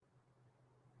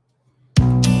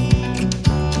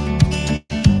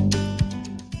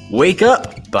Wake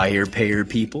up, buyer payer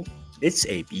people. It's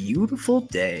a beautiful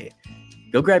day.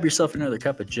 Go grab yourself another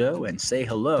cup of joe and say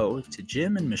hello to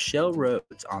Jim and Michelle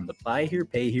Rhodes on the Buy Here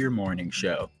Pay Here morning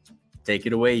show. Take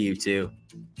it away, you two.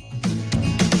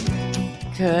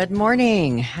 Good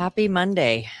morning. Happy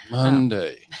Monday. Alarm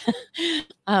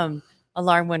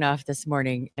went off this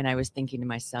morning and I was thinking to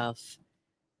myself,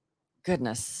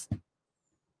 goodness,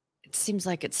 it seems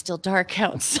like it's still dark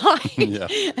outside. Yeah.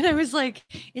 And I was like,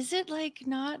 is it like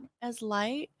not as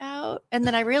light out? And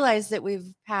then I realized that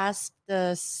we've passed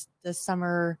the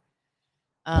summer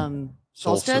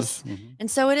solstice. Mhm.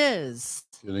 And so it is.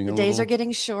 The days are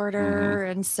getting shorter.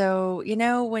 And so, you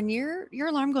know, when your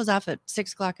alarm goes off at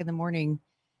 6 o'clock in the morning,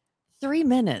 3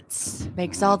 minutes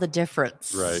makes all the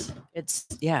difference. Right.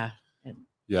 Yeah.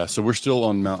 So we're still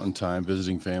on Mountain Time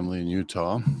visiting family in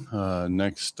Utah.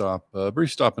 Next stop,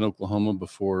 brief stop in Oklahoma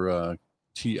before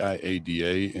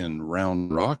TIADA in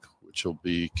Round Rock, which will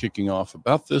be kicking off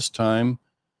about this time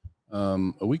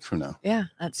a week from now. Yeah,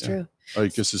 that's true. I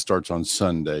guess it starts on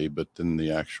Sunday, but then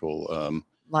the actual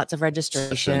lots of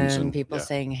registration and people yeah.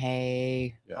 saying,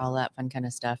 hey, Yeah. all that fun kind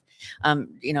of stuff.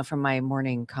 You know, from my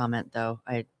morning comment though,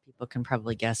 people can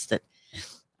probably guess that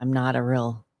I'm not a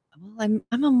real, I'm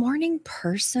a morning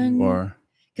person. You are.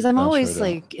 Because I'm always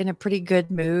like in a pretty good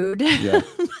mood. Yeah.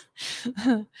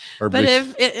 But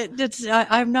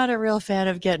I'm not a real fan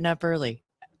of getting up early.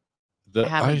 I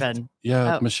haven't been.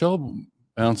 Yeah. Michelle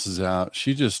bounces out.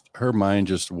 Her mind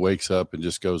just wakes up and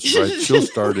just goes right. She'll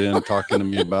start in talking to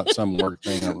me about some work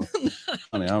thing.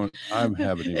 I'm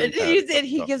having even.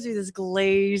 He gives me this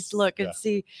glazed look and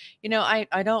see, you know,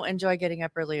 I don't enjoy getting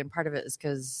up early. And part of it is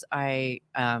because I,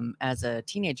 as a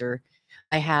teenager,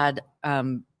 I had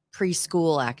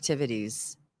preschool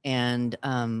activities and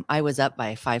I was up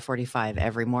by 5:45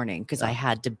 every morning because I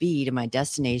had to be to my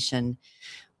destination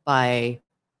by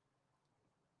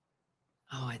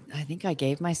I think I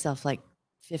gave myself like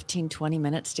 15, 20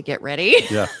 minutes to get ready.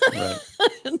 Yeah, right.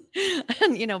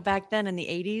 and, you know, back then in the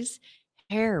 80s,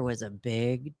 hair was a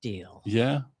big deal.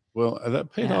 Yeah. Well,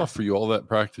 that paid off for you, all that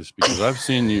practice, because I've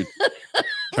seen you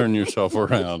turn yourself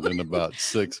around in about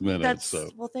 6 minutes.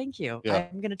 Well, thank you. Yeah.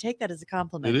 I'm going to take that as a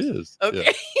compliment. It is.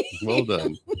 Okay. Yeah. Well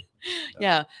done.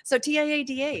 Yeah. So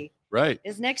TIADA. Right.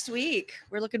 Is next week.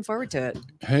 We're looking forward to it.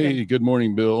 Hey, good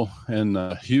morning, Bill. And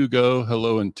Hugo,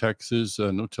 hello in Texas.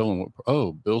 No telling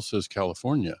what. Bill says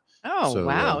California. Oh, so,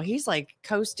 wow. He's like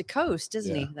coast to coast,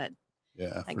 isn't he? That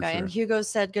guy. Sure. And Hugo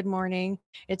said, good morning.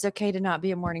 It's okay to not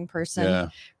be a morning person. Yeah.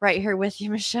 Right here with you,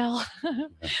 Michelle.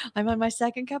 I'm on my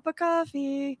second cup of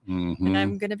coffee. Mm-hmm. And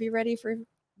I'm going to be ready for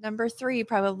number 3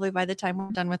 probably by the time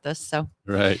we're done with this. So,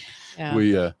 right.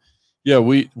 Yeah.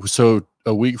 So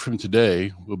a week from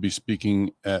today, we'll be speaking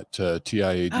at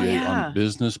TIADA on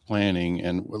business planning.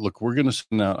 And look, we're going to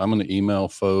send out, I'm going to email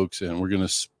folks and we're going to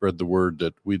spread the word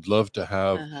that we'd love to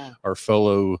have our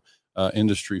fellow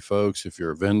industry folks. If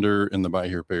you're a vendor in the Buy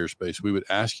Here Pay Here space, we would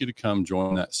ask you to come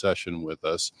join that session with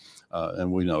us.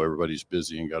 And we know everybody's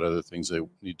busy and got other things they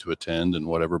need to attend and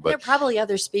whatever. But there are probably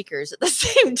other speakers at the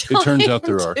same time. It turns out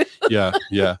there are.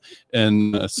 Yeah.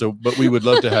 And but we would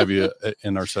love to have you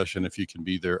in our session if you can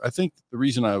be there. I think the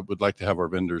reason I would like to have our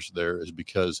vendors there is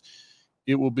because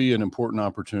it will be an important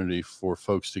opportunity for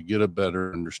folks to get a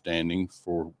better understanding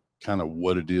for kind of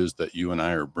what it is that you and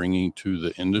I are bringing to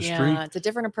the industry. Yeah, it's a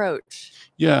different approach.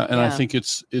 Yeah, and I think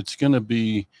it's going to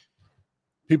be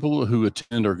people who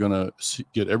attend are going to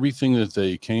get everything that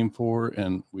they came for,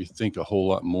 and we think a whole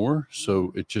lot more.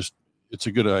 So it's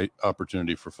a good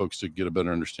opportunity for folks to get a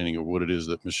better understanding of what it is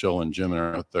that Michelle and Jim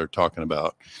are out there talking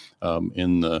about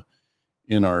in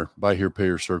our Buy Here Pay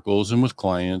Here circles and with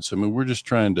clients. I mean, we're just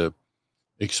trying to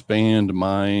expand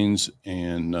minds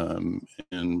and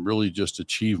really just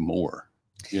achieve more,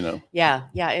 you know? Yeah.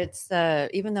 It's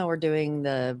even though we're doing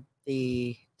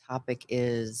the topic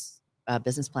is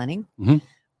business planning.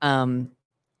 Mm-hmm.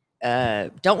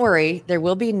 Don't worry, there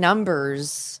will be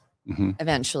numbers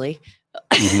eventually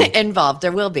Mm-hmm. involved.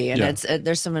 There will be, and it's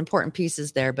there's some important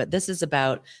pieces there, but this is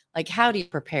about like, how do you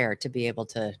prepare to be able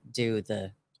to do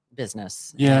the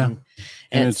business? And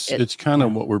it's kind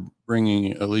of what we're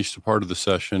bringing, at least a part of the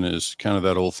session is kind of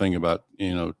that old thing about,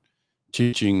 you know,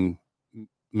 teaching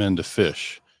men to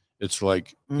fish. It's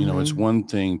like, you know, it's one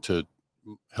thing to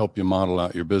help you model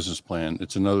out your business plan.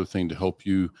 It's another thing to help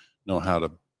you know how to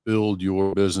build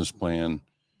your business plan,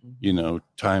 you know,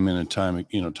 time and time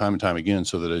again,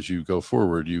 so that as you go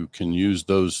forward, you can use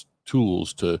those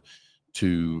tools to,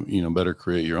 you know, better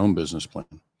create your own business plan.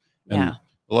 And a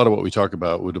lot of what we talk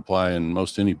about would apply in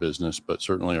most any business, but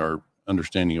certainly our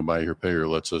understanding of Buy Here Pay Here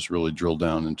lets us really drill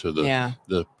down into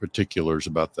the particulars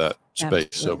about that space.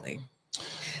 Absolutely.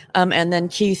 And then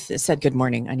Keith said, good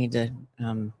morning. I need to,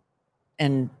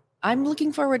 and I'm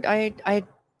looking forward. I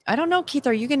don't know, Keith,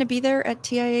 are you going to be there at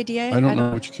TIADA? I don't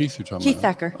know which Keith you're talking Keith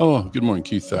about. Thacker. Oh, good morning,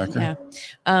 Keith Thacker.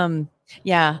 Yeah.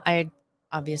 Yeah, I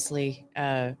obviously,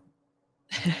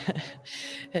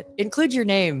 include your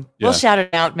name. Yeah. We'll shout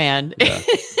it out, man. Yeah.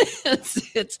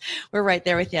 We're right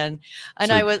there with you. And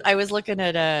so, I was looking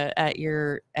at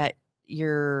your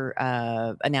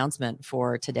announcement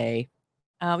for today.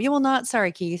 You will not.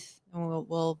 Sorry, Keith.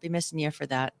 We'll be missing you for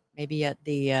that. Maybe at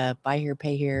the Buy Here,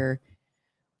 Pay Here.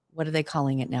 What are they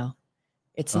calling it now?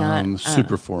 It's not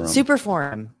Super Forum. Super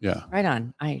Forum. Yeah. Right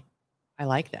on. I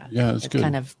like that. Yeah, it's good.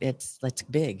 Kind of it's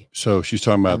big. So she's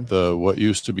talking about what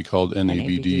used to be called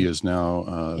NABD is now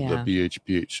the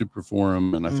BHPH Super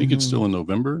Forum, and I think it's still in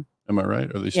November. Am I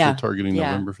right? Are they still targeting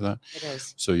November for that? It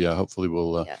is. So hopefully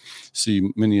we'll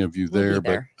see many of you there.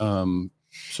 But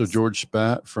so George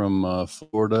Spat from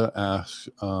Florida asks,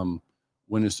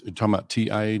 when is talking about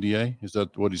TIADA? Is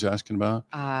that what he's asking about?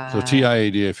 So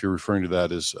TIADA, if you're referring to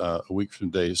that, is a week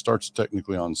from today. It starts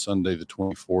technically on Sunday the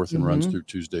 24th and runs through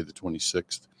Tuesday the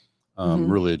 26th.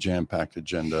 Really a jam-packed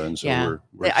agenda, and so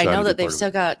we're excited. I know that they've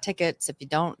still got tickets. If you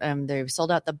don't, they've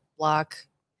sold out the block.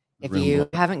 If you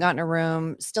haven't gotten a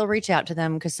room, still reach out to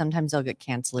them because sometimes they'll get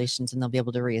cancellations and they'll be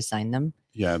able to reassign them.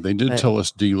 Yeah, they did tell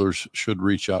us dealers should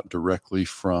reach out directly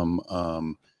from.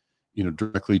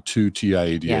 Directly to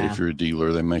TIADA. If you're a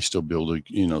dealer, they may still be able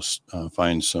to,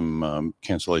 find some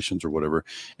cancellations or whatever.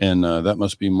 And that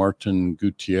must be Martin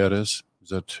Gutierrez. Is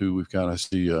that who we've got? I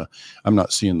see. I'm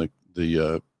not seeing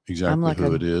the exactly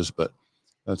who it is, but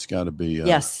that's got to be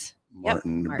yes.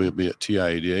 Martin. Martin. We'll be at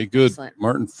TIADA. Good, excellent.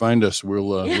 Martin, find us.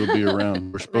 We'll be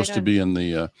around. We're supposed to be in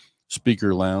the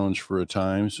speaker lounge for a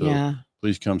time, so.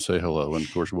 Please come say hello, and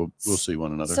of course we'll see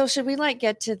one another. So should we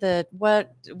get to the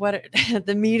what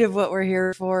the meat of what we're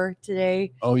here for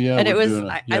today? Oh yeah, and it was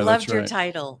I loved your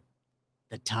title.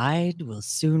 The tide will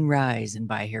soon rise in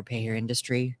buy here, pay here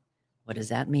industry. What does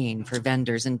that mean for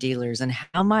vendors and dealers, and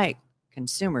how might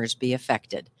consumers be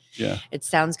affected? Yeah, it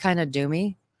sounds kind of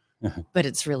doomy, but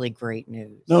it's really great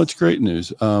news. No, it's great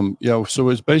news. So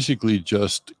it's basically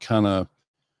just kind of.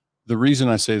 The reason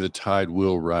I say the tide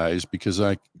will rise because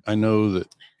I know that,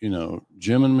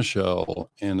 Jim and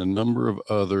Michelle and a number of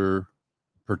other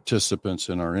participants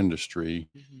in our industry,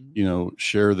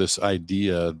 share this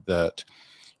idea that,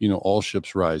 all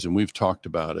ships rise, and we've talked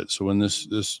about it. So when this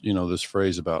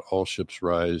phrase about all ships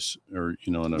rise, or,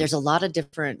 there's a lot of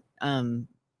different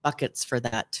buckets for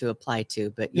that to apply to,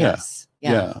 but yes.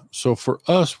 Yeah. So for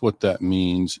us, what that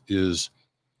means is,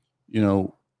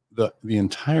 the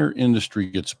entire industry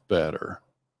gets better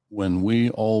when we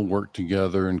all work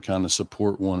together and kind of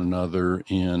support one another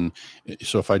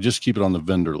so if I just keep it on the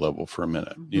vendor level for a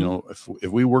minute, if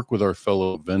we work with our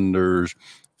fellow vendors,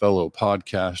 fellow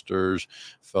podcasters,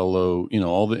 fellow,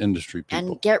 all the industry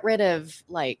people. And get rid of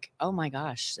oh my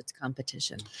gosh, it's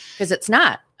competition. Because it's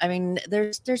not. I mean,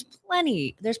 there's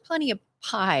plenty of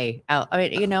pie out. I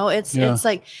mean, it's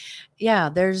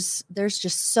there's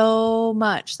just so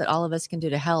much that all of us can do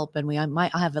to help, and we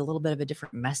might have a little bit of a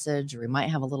different message, or we might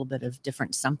have a little bit of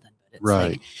different something. But it's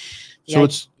right.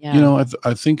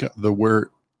 I think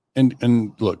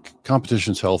and look,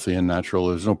 competition's healthy and natural.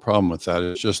 There's no problem with that.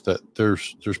 It's just that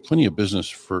there's plenty of business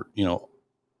for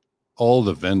all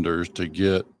the vendors to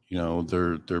get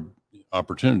their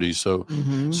opportunities. So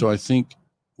so I think.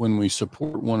 When we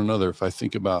support one another, if I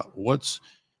think about what's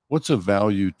of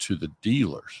value to the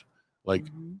dealers,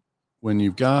 when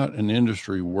you've got an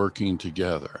industry working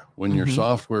together, when your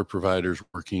software provider's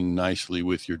working nicely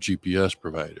with your GPS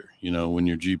provider, when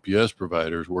your GPS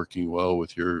provider is working well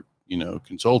with your,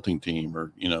 consulting team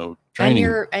or, training.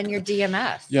 And your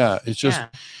DMS. Yeah. It's just,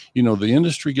 the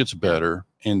industry gets better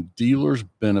and dealers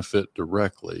benefit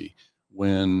directly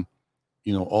when,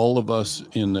 all of us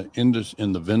in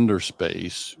the vendor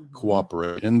space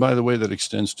cooperate. And by the way, that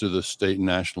extends to the state and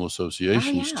national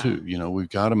associations too. We've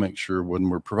got to make sure when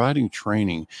we're providing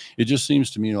training, it just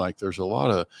seems to me like there's a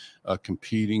lot of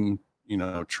competing,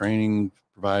 training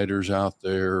providers out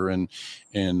there. And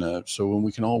so when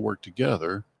we can all work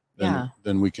together,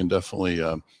 then we can definitely,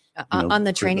 on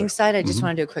the training side, I just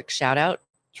want to do a quick shout out.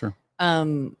 Sure.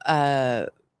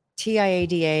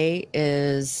 TIADA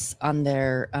is on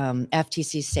their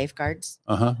FTC safeguards.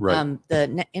 Right.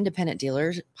 The Independent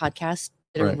Dealers podcast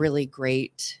did a really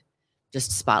great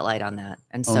just spotlight on that.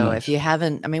 And so if you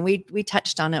haven't, we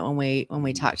touched on it when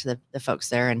we talked to the folks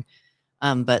there, and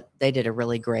but they did a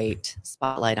really great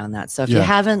spotlight on that. So if you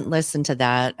haven't listened to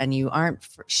that and you aren't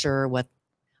sure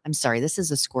I'm sorry, this is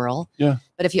a squirrel. Yeah.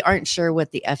 But if you aren't sure what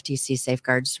the FTC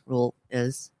safeguards rule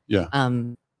is,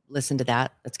 listen to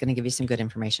that. That's going to give you some good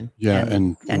information. Yeah.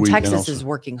 And Texas is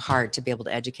working hard to be able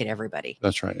to educate everybody.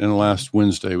 That's right. And last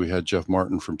Wednesday, we had Jeff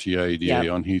Martin from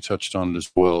TIADA on. He touched on it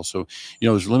as well. So,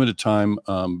 there's limited time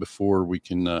before we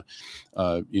can,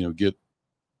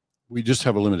 we just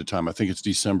have a limited time. I think it's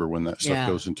December when that stuff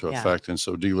goes into effect. And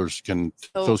so dealers can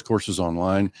take those courses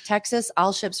online. Texas,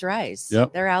 all ships rise.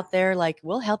 Yep. They're out there like,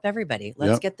 we'll help everybody.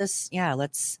 Let's get this. Yeah.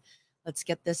 Let's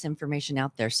get this information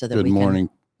out there so that Good morning,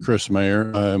 Chris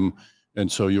Mayer. And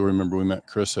so you'll remember we met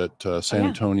Chris at San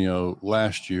Antonio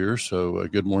last year. So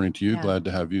good morning to you. Yeah. Glad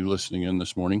to have you listening in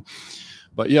this morning.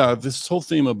 But this whole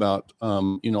theme about,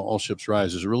 all ships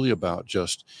rise is really about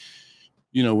just,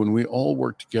 when we all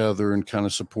work together and kind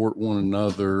of support one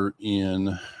another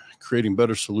in creating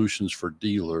better solutions for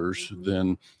dealers,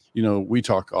 then, we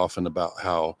talk often about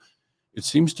how it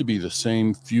seems to be the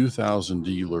same few thousand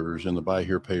dealers in the buy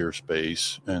here, pay here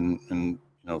space. And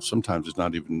sometimes it's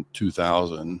not even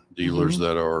 2,000 dealers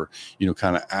that are,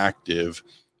 kind of active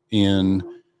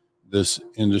in this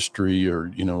industry, or,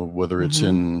 whether it's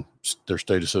in their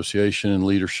state association and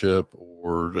leadership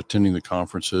or attending the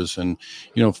conferences. And,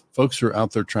 folks are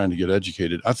out there trying to get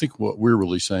educated. I think what we're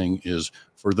really saying is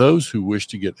for those who wish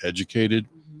to get educated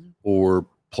or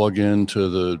plug into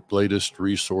the latest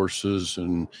resources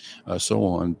and so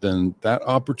on, then that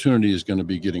opportunity is going to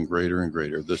be getting greater and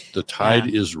greater. The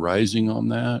tide is rising on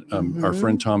that. Our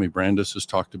friend Tommy Brandis has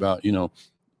talked about,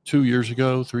 3 years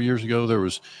ago, there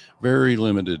was very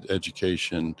limited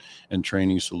education and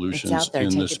training solutions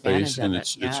in this space, and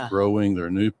it's growing. There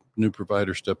are new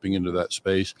providers stepping into that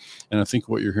space, and I think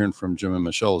what you're hearing from Jim and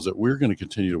Michelle is that we're going to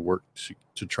continue to work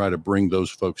to try to bring those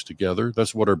folks together.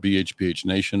 That's what our BHPH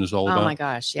Nation is all about. Oh my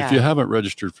gosh! Yeah. If you haven't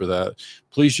registered for that,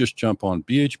 please just jump on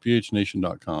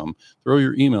bhphnation.com, throw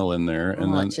your email in there,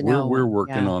 and then we're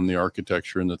working on the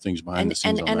architecture and the things behind the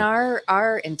scenes. And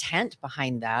our intent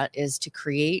behind that is to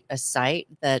create a site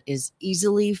that is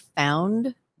easily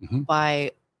found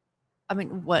by,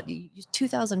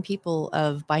 2,000 people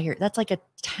of buy here. That's like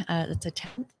that's a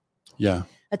 10th. Yeah.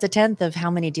 That's a 10th of how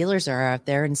many dealers are out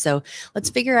there. And so let's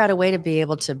figure out a way to be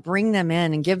able to bring them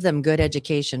in and give them good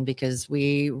education, because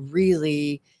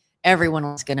everyone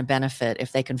is going to benefit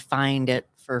if they can find it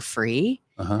for free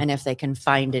and if they can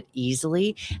find it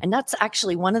easily. And that's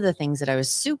actually one of the things that I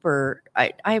was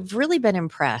I've really been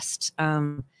impressed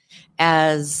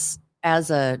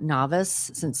as a novice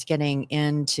since getting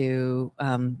into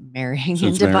marrying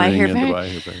into Buy Here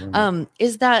Pay,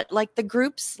 is that like the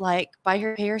groups like Buy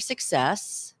Here Pay Here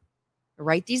Success.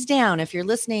 Write these down if you're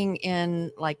listening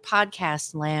in like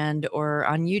podcast land or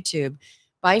on YouTube.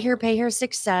 Buy Here Pay Here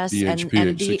Success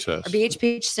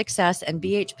BHPH Success and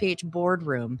BHPH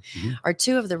Boardroom are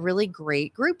two of the really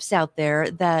great groups out there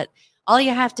that all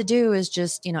you have to do is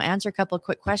just, answer a couple of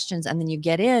quick questions and then you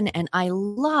get in. And I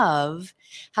love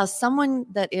how someone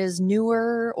that is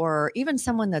newer, or even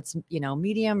someone that's,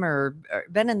 medium or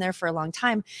been in there for a long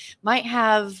time, might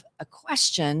have a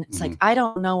question. It's like, I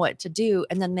don't know what to do.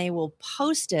 And then they will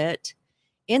post it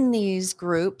in these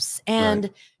groups, and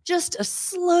just a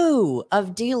slew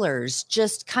of dealers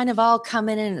just kind of all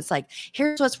coming in. It's like,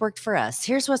 here's what's worked for us.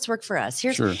 Here's what's worked for us.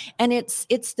 And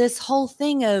it's this whole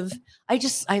thing of,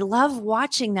 I love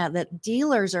watching that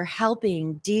dealers are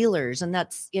helping dealers, and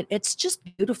it's just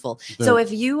beautiful. So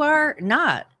if you are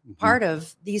not part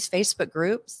of these Facebook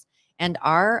groups and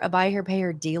are a Buy Here Pay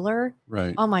Here dealer,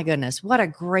 oh my goodness, what a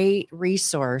great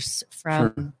resource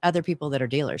from other people that are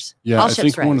dealers. Yeah, I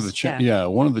think one of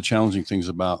the challenging things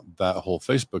about that whole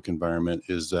Facebook environment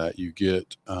is that you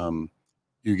get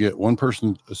one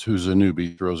person who's a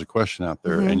newbie throws a question out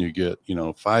there, and you get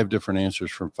 5 different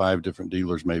answers from 5 different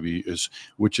dealers,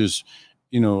 which is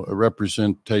a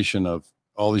representation of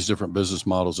all these different business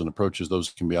models and approaches. Those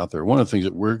can be out there. One of the things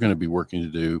that we're going to be working to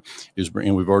do is,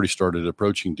 and we've already started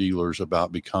approaching dealers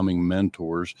about becoming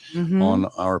mentors on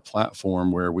our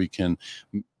platform, where we can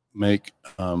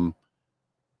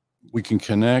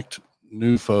connect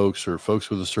new folks or folks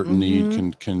with a certain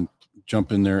need can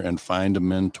jump in there and find a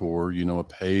mentor, a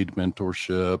paid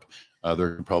mentorship.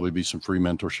 There could probably be some free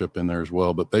mentorship in there as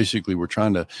well. But basically, we're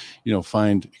trying to,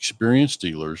 find experienced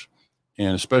dealers,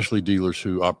 and especially dealers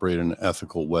who operate in an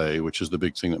ethical way, which is the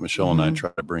big thing that Michelle and I try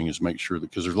to bring, is make sure that,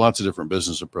 because there's lots of different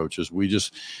business approaches.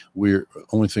 We're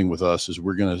only thing with us is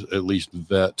we're going to at least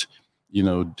vet,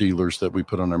 dealers that we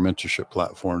put on our mentorship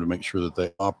platform to make sure that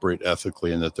they operate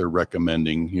ethically and that they're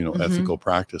recommending, ethical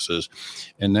practices.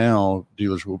 And now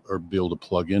dealers will be able to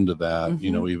plug into that,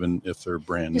 even if they're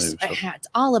brand new. So it's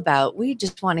all about, we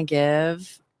just want to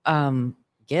give.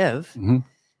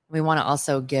 We want to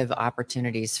also give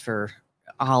opportunities for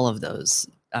all of those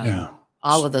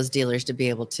all of those dealers to be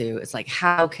able to, it's like,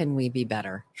 how can we be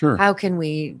better? Sure. How can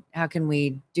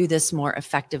we do this more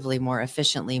effectively, more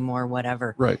efficiently, more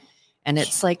whatever? Right. And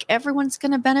it's like, everyone's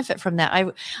going to benefit from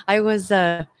that. I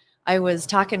was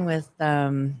talking with,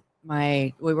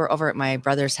 we were over at my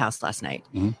brother's house last night,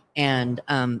 and,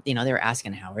 they were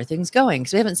asking, how are things going?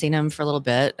 Cause we haven't seen them for a little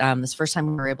bit. This first time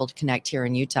we were able to connect here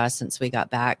in Utah since we got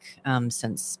back,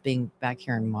 since being back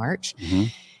here in March.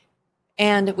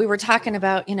 And we were talking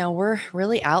about, we're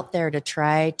really out there to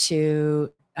try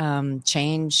to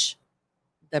change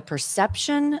the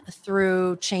perception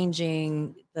through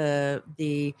changing the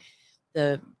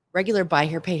regular buy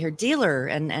here, pay here dealer.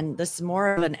 And this is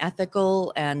more of an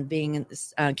ethical and being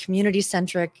community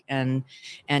centric and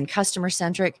customer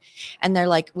centric. And they're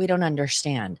like, we don't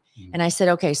understand. And I said,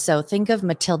 okay, so think of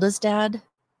Matilda's dad.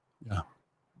 Yeah.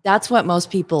 That's what most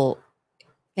people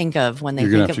think of when they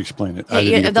You're think gonna have to explain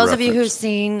it. Those of you who've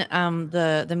seen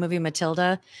the movie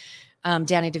Matilda,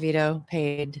 Danny DeVito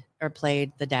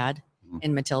played the dad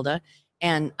in Matilda,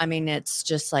 and I mean, it's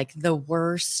just like the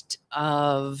worst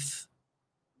of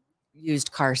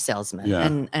used car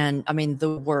salesmen, and I mean,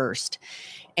 the worst.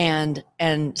 And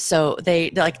so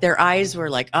they like, their eyes were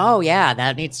like, oh yeah,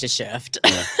 that needs to shift.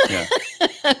 Yeah.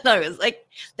 And I was like,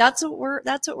 that's what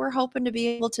we're hoping to be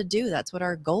able to do. That's what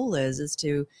our goal is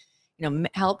to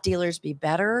help dealers be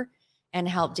better and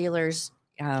help dealers,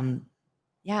 And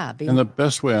the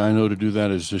best way I know to do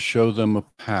that is to show them a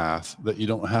path that you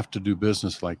don't have to do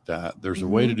business like that. There's a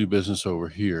way to do business over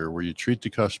here where you treat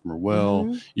the customer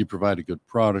well, you provide a good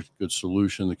product, good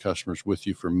solution. The customer's with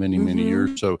you for many, many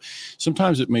years. So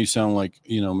sometimes it may sound like,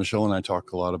 Michelle and I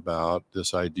talk a lot about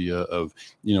this idea of,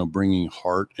 bringing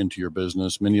heart into your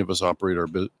business. Many of us operate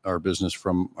our business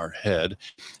from our head,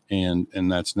 and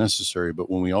that's necessary. But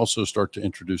when we also start to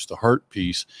introduce the heart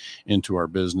piece into our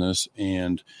business,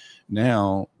 and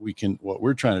now what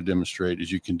we're trying to demonstrate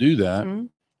is you can do that.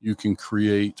 You can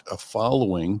create a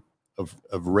following of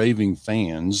raving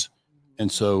fans.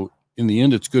 And so in the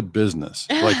end, it's good business.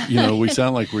 Like, we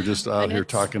sound like we're just out here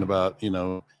talking about,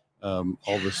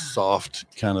 all this soft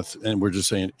kind of, and we're just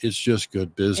saying it's just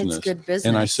good business. It's good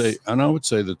business. And I would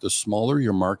say that the smaller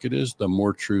your market is, the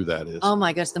more true that is. Oh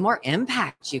my gosh, the more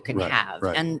impact you can have.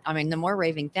 Right. And I mean, the more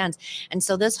raving fans. And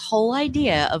so this whole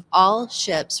idea of All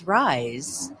Ships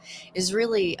Rise is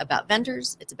really about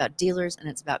vendors, it's about dealers, and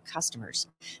it's about customers.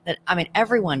 That, I mean,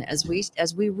 everyone, as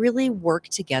we really work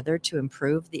together to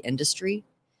improve the industry,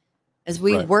 as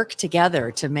we work together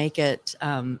to make it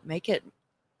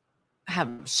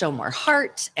show more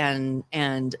heart and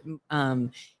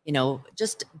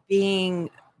just being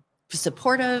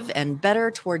supportive and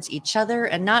better towards each other,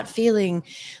 and not feeling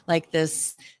like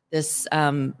this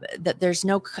that there's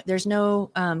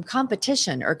no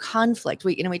competition or conflict.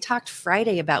 We talked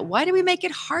Friday about, why do we make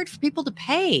it hard for people to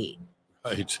pay?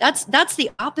 Right. That's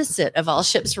the opposite of All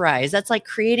Ships Rise. That's like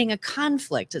creating a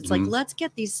conflict. It's like, let's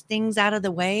get these things out of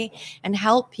the way and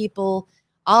help people,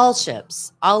 all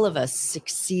ships, all of us,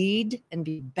 succeed and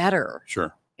be better.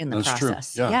 Sure. In the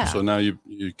process. True. Yeah. So now you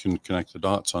can connect the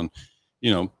dots on,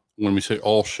 when we say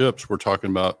all ships, we're talking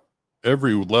about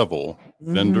every level,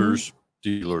 vendors,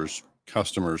 dealers,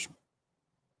 customers.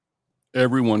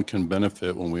 Everyone can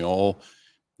benefit when we all,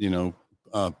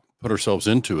 put ourselves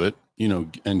into it,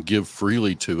 and give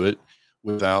freely to it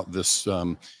without this,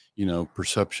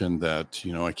 perception that,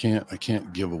 I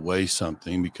can't give away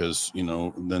something because,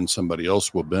 then somebody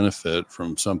else will benefit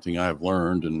from something I've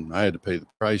learned and I had to pay the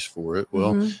price for it.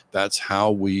 Well, that's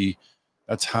how we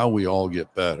all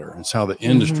get better. It's how the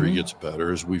industry gets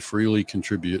better, as we freely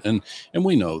contribute. And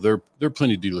we know there are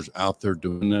plenty of dealers out there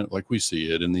doing it. Like we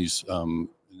see it in these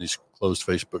closed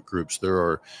Facebook groups. There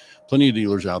are plenty of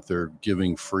dealers out there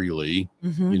giving freely,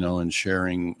 and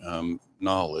sharing,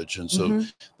 knowledge. And so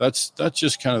that's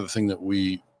just kind of the thing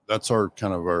that's our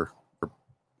kind of our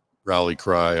rally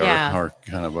cry, our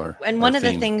kind of our, and our one of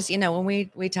theme. the things, when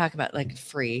we talk about like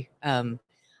free,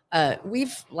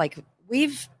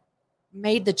 we've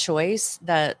made the choice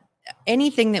that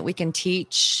anything that we can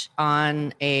teach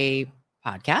on a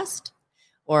podcast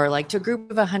or like to a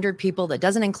group of 100 people that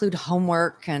doesn't include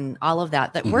homework and all of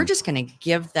that, we're just going to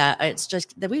give that. It's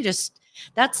just that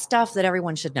that's stuff that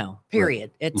everyone should know,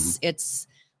 period. Right. It's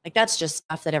like, that's just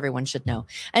stuff that everyone should know.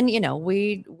 And,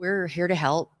 we're here to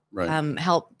help,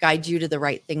 help guide you to the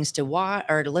right things to watch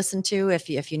or to listen to if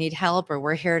you need help, or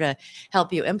we're here to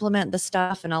help you implement the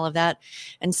stuff and all of that.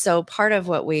 And so part of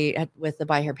what we, with the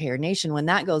Buy Here Pay Here Nation, when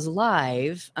that goes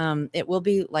live, it will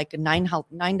be like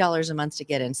 $9 a month to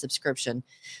get in subscription,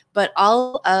 but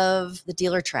all of the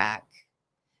dealer track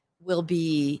will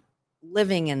be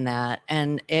living in that,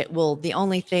 and it will, the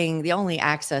only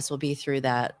access will be through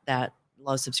that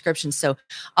low subscription. So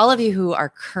all of you who are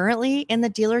currently in the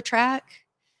dealer track,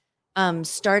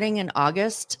 starting in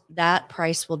August, that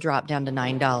price will drop down to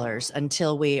 $9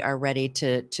 until we are ready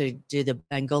to do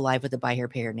and go live with the Buy Here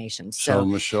Pay Here Nation. So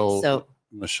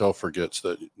Michelle forgets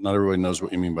that not everybody knows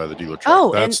what you mean by the dealer track.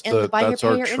 Oh, that's and the Buy Here that's Pay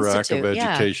our Here track Institute, of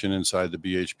education inside the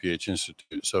BHPH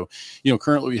Institute. So,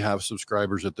 currently we have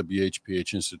subscribers at the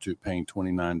BHPH Institute paying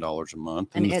 $29 a month,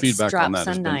 and the feedback on that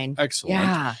has been excellent.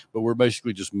 Yeah. But we're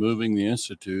basically just moving the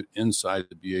institute inside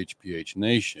the BHPH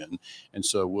Nation, and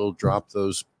so we'll drop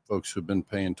those folks who've been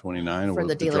paying $29 for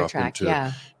the dealer track,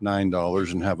 to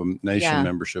 $9 and have a nation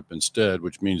membership instead,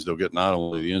 which means they'll get not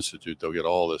only the institute, they'll get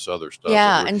all this other stuff.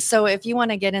 Yeah, and so if you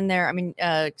want to get in there, I mean,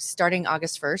 starting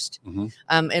August 1st,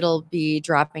 it'll be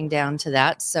dropping down to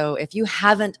that. So if you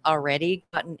haven't already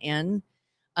gotten in,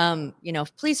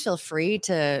 please feel free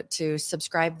to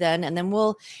subscribe then, and then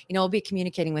we'll be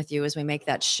communicating with you as we make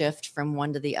that shift from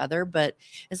one to the other. But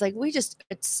it's like,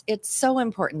 it's so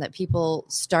important that people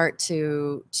start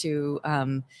to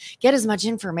get as much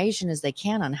information as they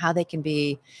can on how they can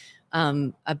be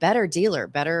a better dealer,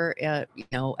 better,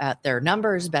 at their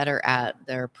numbers, better at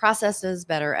their processes,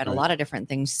 better at a lot of different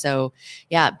things. So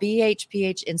yeah,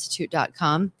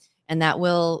 bhphinstitute.com. And that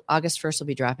will, August 1st will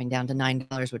be dropping down to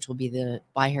 $9, which will be the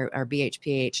Buy Here, our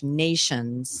BHPH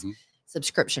Nation's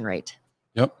subscription rate.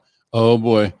 Yep. Oh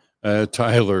boy.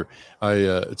 Tyler,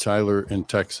 Tyler in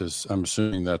Texas. I'm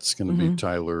assuming that's going to be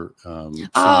Tyler.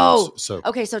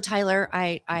 Okay. So Tyler,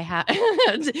 I have,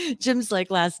 Jim's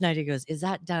like last night, he goes, is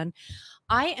that done?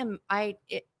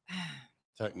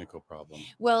 Technical problem.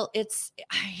 Well,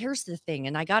 here's the thing.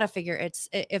 And I got to figure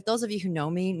if those of you who know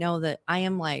me know that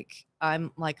I'm like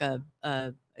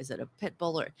is it a pit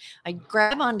bull, or I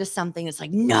grab onto something. It's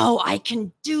like, no, I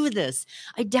can do this.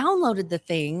 I downloaded the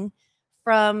thing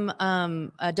from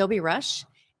Adobe Rush,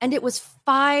 and it was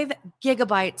 5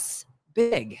 gigabytes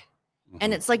big.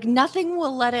 And it's like nothing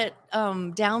will let it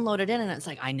download it in, and it's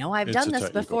like, I know I've done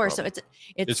this before. Problem. So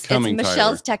it's coming, Michelle's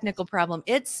Tyler. Technical problem.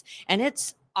 It's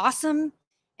awesome,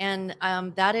 and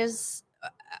that is.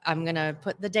 I'm gonna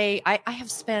put the day. I have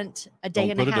spent a day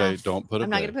and a half. Don't put a day. I'm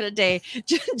not gonna put a day.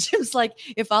 Jim's like,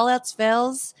 if all else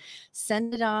fails,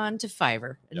 send it on to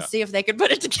Fiverr and see if they can put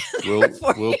it together.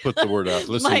 We'll put the word out.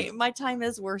 Listen, my time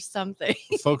is worth something.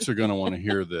 Folks are going to want to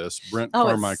hear this. Brent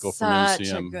Carmichael from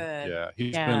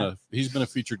NCM. He's been a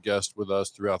featured guest with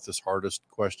us throughout this hardest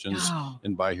questions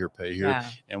in Buy Here Pay Here,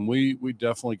 and we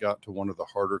definitely got to one of the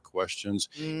harder questions.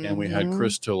 And we had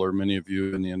Chris Tiller. Many of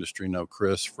you in the industry know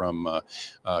Chris from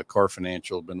Car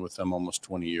Financial. Been with them almost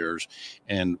 20 years,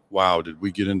 and wow, did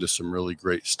we get into some really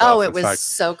great stuff. Oh, it was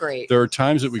so great. There are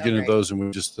times that we get into those and we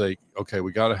just think, okay,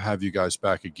 we got to have you guys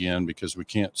back again, because we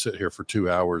can't sit here for 2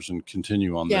 hours and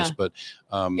continue on this. But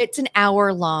it's an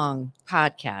hour-long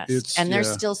podcast, and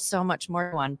there's still so much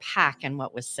more to unpack in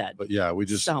what was said. But we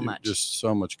just so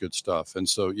much good stuff. And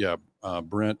so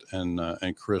Brent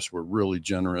and Chris were really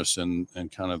generous and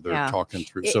kind of they're talking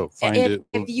through. So find it.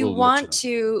 If you want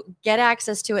to get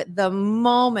access to it the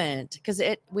moment, because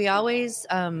we always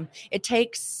it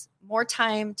takes more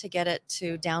time to get it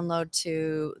to download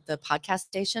to the podcast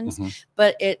stations,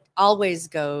 but it always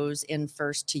goes in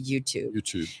first to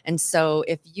YouTube. And so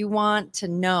if you want to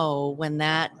know when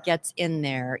that gets in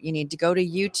there, you need to go to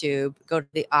YouTube, go to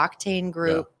the Octane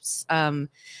Group's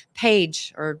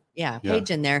page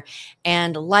in there,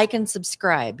 and like and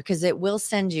subscribe, because it will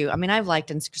send you. I mean, I've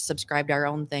liked and subscribed our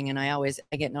own thing, and I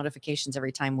get notifications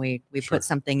every time we put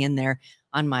something in there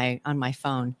on my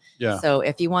phone. So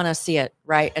if you want to see it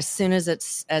right as soon as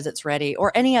it's ready,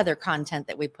 or any other content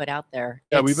that we put out there.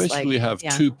 We basically have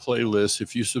 2 playlists.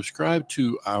 If you subscribe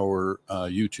to our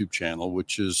YouTube channel,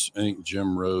 which is, I think,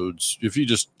 Jim Rhodes, if you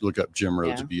just look up Jim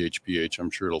Rhodes BHPH, I'm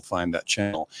sure it'll find that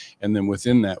channel. And then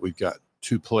within that, we've got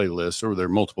 2 playlists, or there are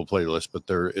multiple playlists, but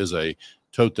there is a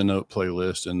Tote the Note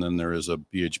playlist, and then there is a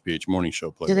BHPH Morning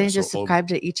Show playlist. Do they just subscribe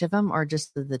to each of them, or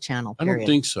just the channel? Period? I don't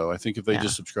think so. I think if they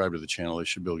just subscribe to the channel, they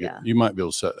should be able to get. You might be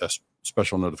able to set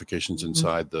special notifications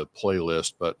inside the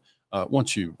playlist, but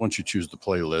once you choose the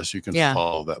playlist, you can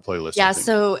follow that playlist.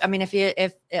 So I mean,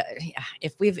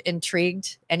 if we've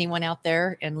intrigued anyone out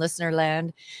there in listener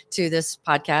land to this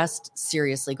podcast,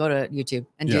 seriously, go to YouTube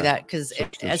and do that, because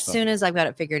as soon as I've got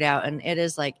it figured out, and it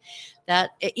is like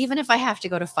that, even if I have to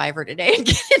go to Fiverr today and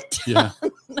get it done,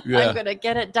 I'm going to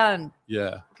get it done.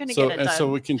 So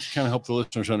we can kind of help the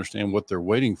listeners understand what they're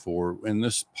waiting for. In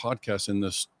this podcast, in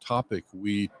this topic,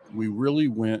 we really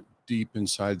went deep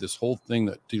inside this whole thing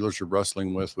that dealers are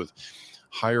wrestling with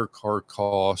higher car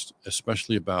cost,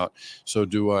 especially about, so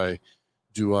do I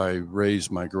do I raise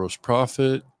my gross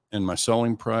profit and my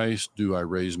selling price? Do I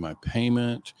raise my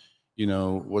payment?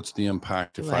 What's the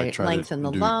impact if I try to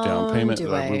do down payment?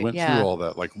 We went through all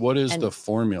that. Like, what is the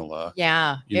formula?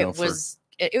 Yeah, it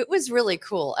was really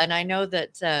cool. And I know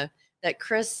that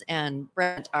Chris and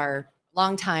Brent are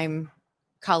longtime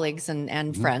colleagues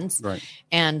and friends. Right.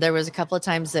 And there was a couple of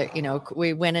times that,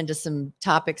 we went into some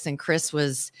topics and Chris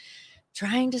was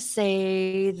trying to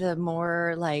say the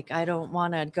more like, I don't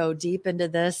want to go deep into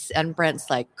this. And Brent's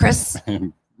like, Chris,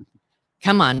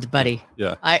 come on, buddy.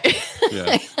 Yeah.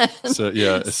 So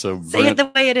say Brent, it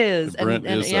the way it is. Brent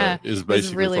is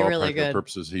basically really, for all really practical good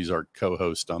purposes. He's our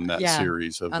co-host on that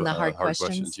series of on the hard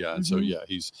questions. Yeah. And so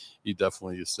he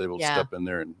definitely is able to step in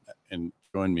there and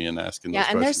join me in asking those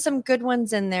questions. And there's some good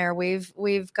ones in there.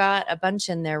 We've got a bunch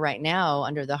in there right now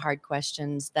under the hard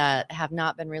questions that have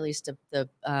not been released to the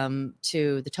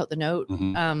Tote the Note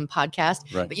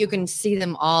podcast, right. But you can see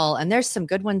them all. And there's some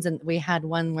good ones. And we had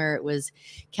one where it was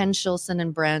Ken Shulson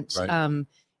and Brent. Right.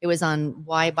 It was on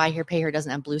why Buy Here, Pay Here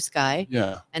doesn't have blue sky.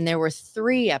 Yeah. And there were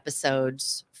 3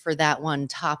 episodes for that one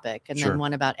topic, and then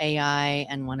one about AI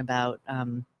and one about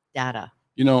data.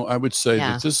 I would say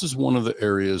that this is one of the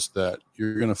areas that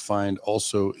you're going to find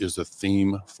also is a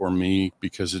theme for me,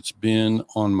 because it's been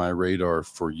on my radar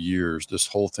for years. This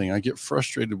whole thing, I get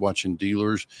frustrated watching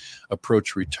dealers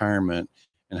approach retirement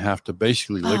and have to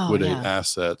basically liquidate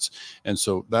assets. And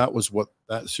so that was what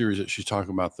that series that she's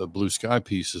talking about, the blue sky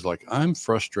piece, is like. I'm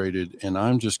frustrated, and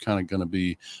I'm just kind of going to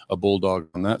be a bulldog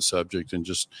on that subject and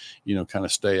just, kind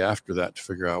of stay after that to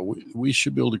figure out we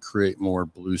should be able to create more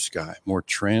blue sky, more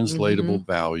translatable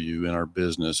value in our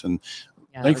business. And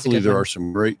thankfully, there are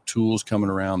some great tools coming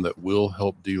around that will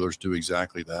help dealers do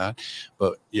exactly that.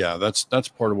 But that's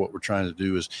part of what we're trying to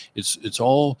do. Is it's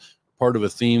all part of a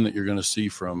theme that you're going to see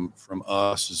from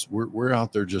us. Is we're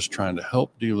out there just trying to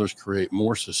help dealers create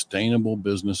more sustainable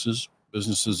businesses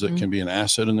that can be an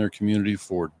asset in their community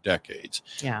for decades.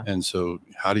 Yeah. And so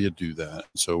how do you do that?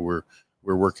 So we're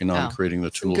working on creating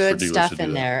the tools for dealers to do that. Good stuff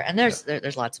in there. And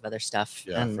there's lots of other stuff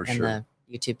in the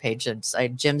YouTube page.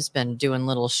 Jim's been doing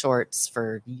little shorts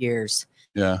for years.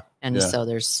 Yeah. And so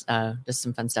there's just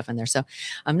some fun stuff in there. So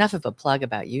enough of a plug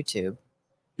about YouTube.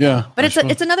 Yeah, but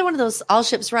it's another one of those all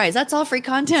ships rise. That's all free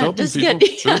content. Just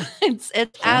it's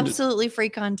absolutely free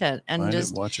content, and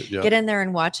just watch it. Get in there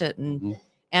and watch it. And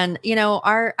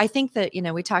I think that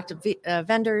we talked to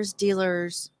vendors,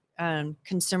 dealers,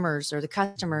 consumers, or the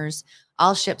customers.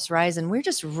 All ships rise, and we're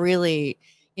just really,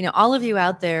 all of you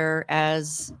out there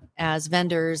as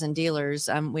vendors and dealers.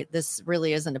 This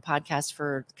really isn't a podcast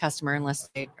for the customer unless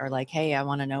they are like, hey, I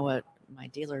want to know what my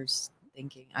dealer's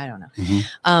thinking. I don't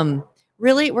know.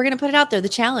 Really, we're going to put it out there. The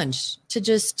challenge to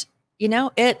just,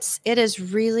 it's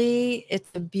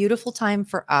a beautiful time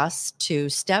for us to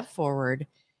step forward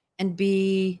and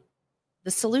be the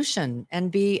solution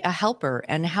and be a helper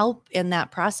and help in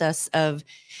that process of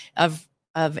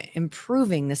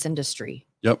improving this industry.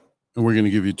 Yep. And we're going to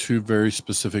give you 2 very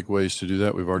specific ways to do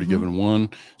that. We've already given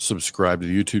 1, subscribe to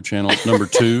the YouTube channel. Number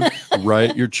 2,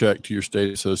 write your check to your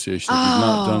state association if you've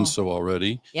not done so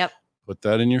already. Yep. Put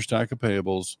that in your stack of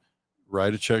payables.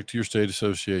 Write a check to your state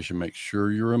association. Make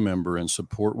sure you're a member and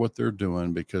support what they're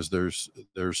doing, because there's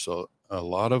a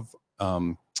lot of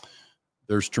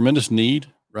there's tremendous need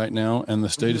right now, and the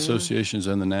state associations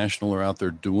and the national are out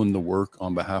there doing the work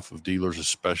on behalf of dealers,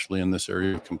 especially in this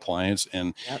area of compliance.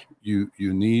 And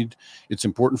it's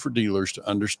important for dealers to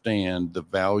understand the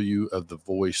value of the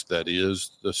voice that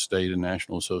is the state and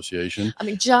national association. I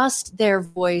mean, just their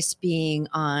voice being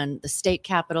on the state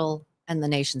capitol and the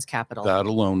nation's capital. That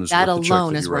alone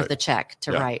is worth the check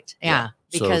to write. Yeah.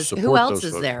 Because who else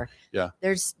is there? Yeah.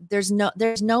 There's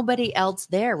nobody else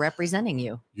there representing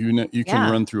you. You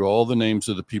can run through all the names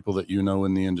of the people that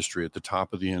in the industry, at the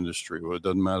top of the industry. Well, it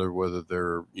doesn't matter whether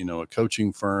they're, a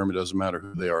coaching firm. It doesn't matter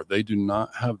who they are. They do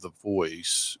not have the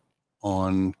voice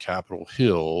on Capitol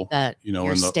Hill, that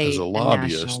as a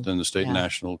lobbyist, and the state and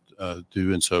national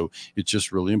do. And so it's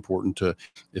just really important to,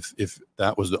 if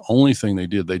that was the only thing they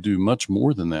did, they do much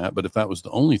more than that. But if that was the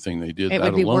only thing they did, it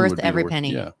would be worth every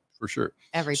penny. Yeah, for sure.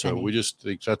 Every penny. So we just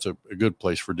think that's a good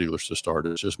place for dealers to start.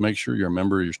 Is just make sure you're a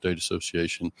member of your state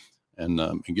association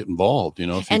and get involved.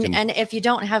 And if you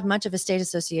don't have much of a state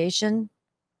association,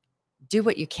 do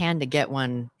what you can to get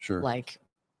one. Sure. Like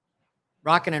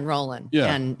rocking and rolling.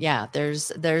 Yeah. And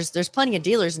there's plenty of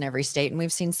dealers in every state. And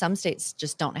we've seen some states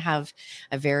just don't have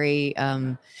a very,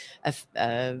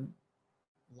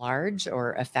 large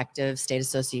or effective state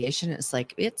association, it's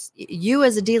like it's you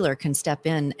as a dealer can step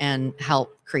in and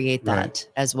help create that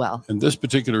as well. And this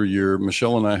particular year,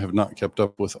 Michelle and I have not kept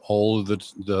up with all of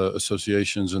the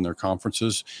associations and their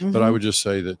conferences, but I would just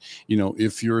say that, you know,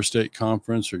 if you're a state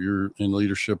conference or you're in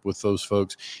leadership with those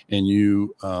folks and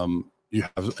you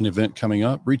have an event coming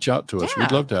up, reach out to us.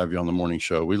 We'd love to have you on the morning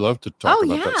show. We love to talk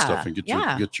about that stuff and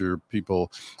get your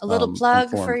people a little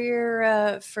plug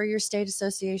informed. for your state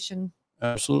association.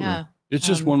 Absolutely. Yeah. It's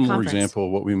just one more example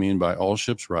of what we mean by all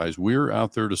ships rise. We're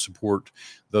out there to support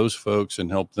those folks and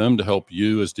help them to help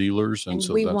you as dealers. And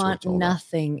so we that's want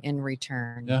nothing in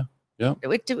return. Yeah. Yeah.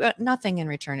 We do nothing in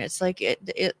return. It's like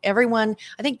everyone,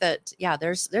 I think that,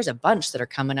 there's a bunch that are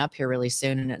coming up here really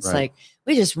soon. And it's like,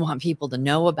 we just want people to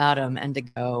know about them and to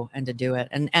go and to do it.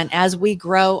 And as we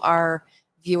grow our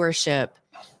viewership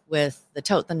with the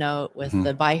Tote the Note, with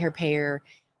the Buy Here Pay Here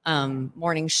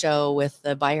morning show, with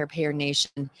the Buy Here Pay Here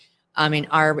Nation, I mean,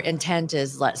 our intent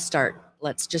is let's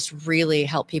just really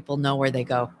help people know where they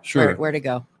go, where to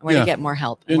go, where to get more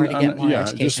help, and where to get more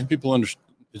education. Just people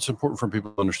it's important for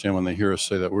people to understand when they hear us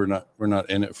say that we're not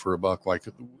in it for a buck. Like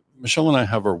Michelle and I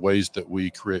have our ways that we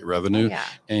create revenue,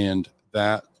 and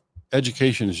that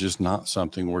education is just not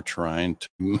something we're trying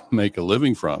to make a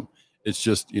living from. It's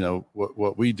just, you know,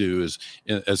 what we do is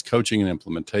as coaching and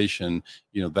implementation,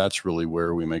 you know, that's really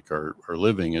where we make our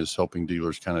living, is helping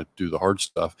dealers kind of do the hard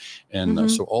stuff. And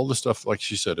so all the stuff, like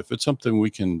she said, if it's something we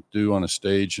can do on a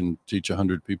stage and teach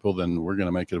 100 people, then we're going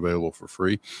to make it available for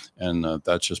free. And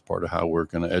that's just part of how we're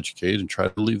going to educate and try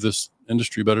to leave this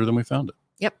industry better than we found it.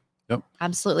 Yep.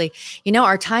 Absolutely. You know,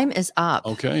 our time is up.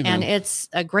 Okay. And it's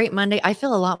a great Monday. I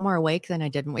feel a lot more awake than I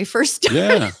did when we first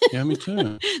started. Yeah, me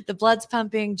too. The blood's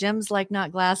pumping. Jim's like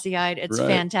not glassy eyed. It's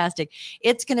fantastic.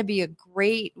 It's going to be a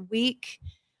great week.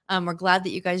 We're glad that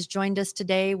you guys joined us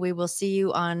today. We will see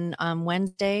you on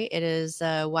Wednesday. It is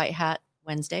White Hat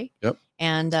Wednesday. Yep.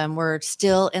 And we're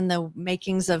still in the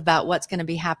makings of about what's going to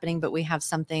be happening, but we have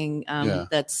something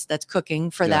that's cooking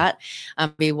for that.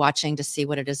 Be watching to see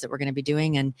what it is that we're going to be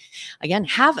doing. And again,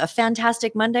 have a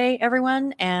fantastic Monday,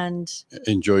 everyone, and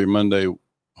enjoy your Monday.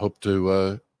 Hope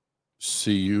to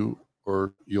see you,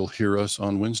 or you'll hear us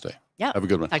on Wednesday. Yeah. Have a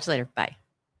good one. Talk to you later. Bye.